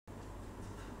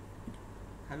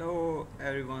Hello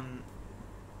everyone.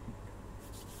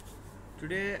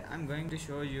 Today I'm going to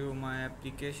show you my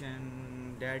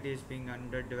application that is being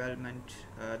under development.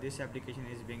 This application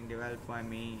is being developed by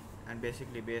me and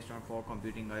basically based on fog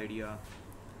computing idea.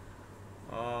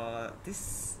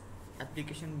 This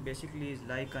application basically is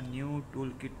like a new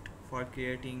toolkit for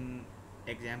creating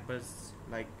examples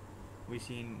like we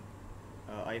seen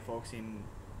iFox in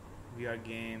VR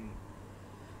game,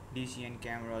 DCN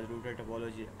cameras, router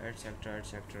topology, etc.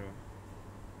 etc.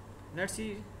 Let's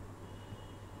see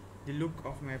the look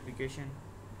of my application.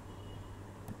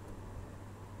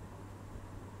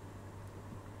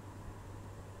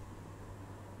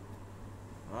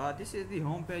 This is the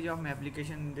home page of my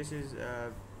application. This is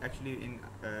actually in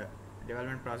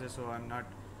development process, so I'm not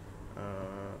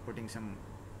putting some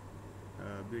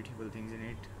beautiful things in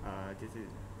it. This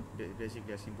is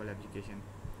basically a simple application.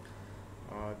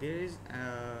 There is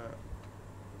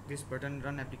this button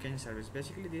run application service.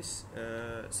 Basically this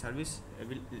service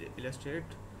will illustrate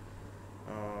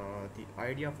the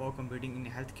idea for computing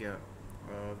in healthcare.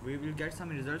 We will get some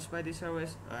results by this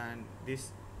service, and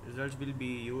these results will be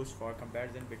used for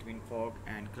comparison between fog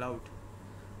and cloud.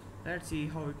 Let's see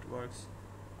how it works.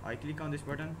 I click on this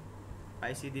button.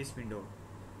 I see this window.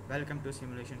 Welcome to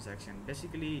simulation section.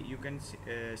 Basically you can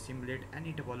simulate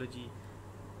any topology.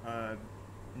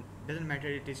 Doesn't matter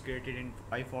it is created in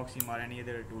iFoxim or any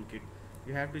other toolkit.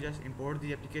 You have to just import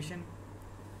the application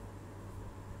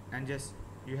and just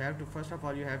you have to first of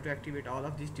all you have to activate all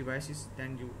of these devices,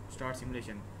 then you start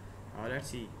simulation. Let's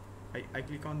see. I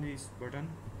click on this button.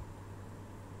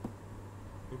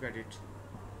 Look at it.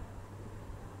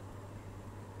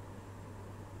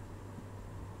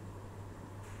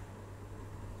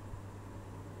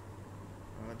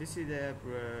 This is the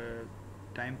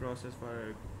time process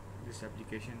for this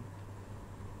application.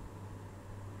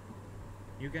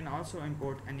 You can also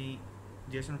import any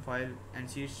JSON file and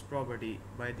see its property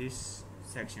by this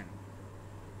section.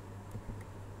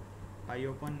 I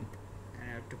open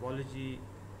a topology.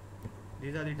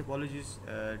 These are the topologies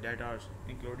that are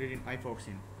included in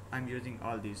iFoxim. I'm using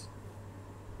all these.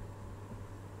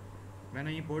 When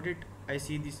I import it, I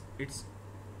see its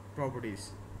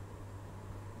properties.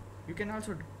 You can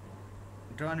also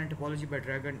draw a topology by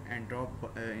drag and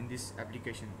drop in this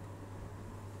application.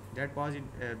 That was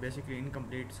basically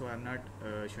incomplete, so I'm not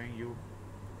showing you.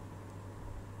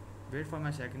 Wait for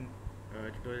my second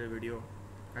tutorial video.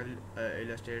 I will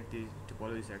illustrate the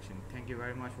topology section. Thank you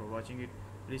very much for watching it.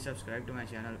 Please subscribe to my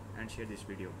channel and share this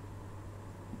video.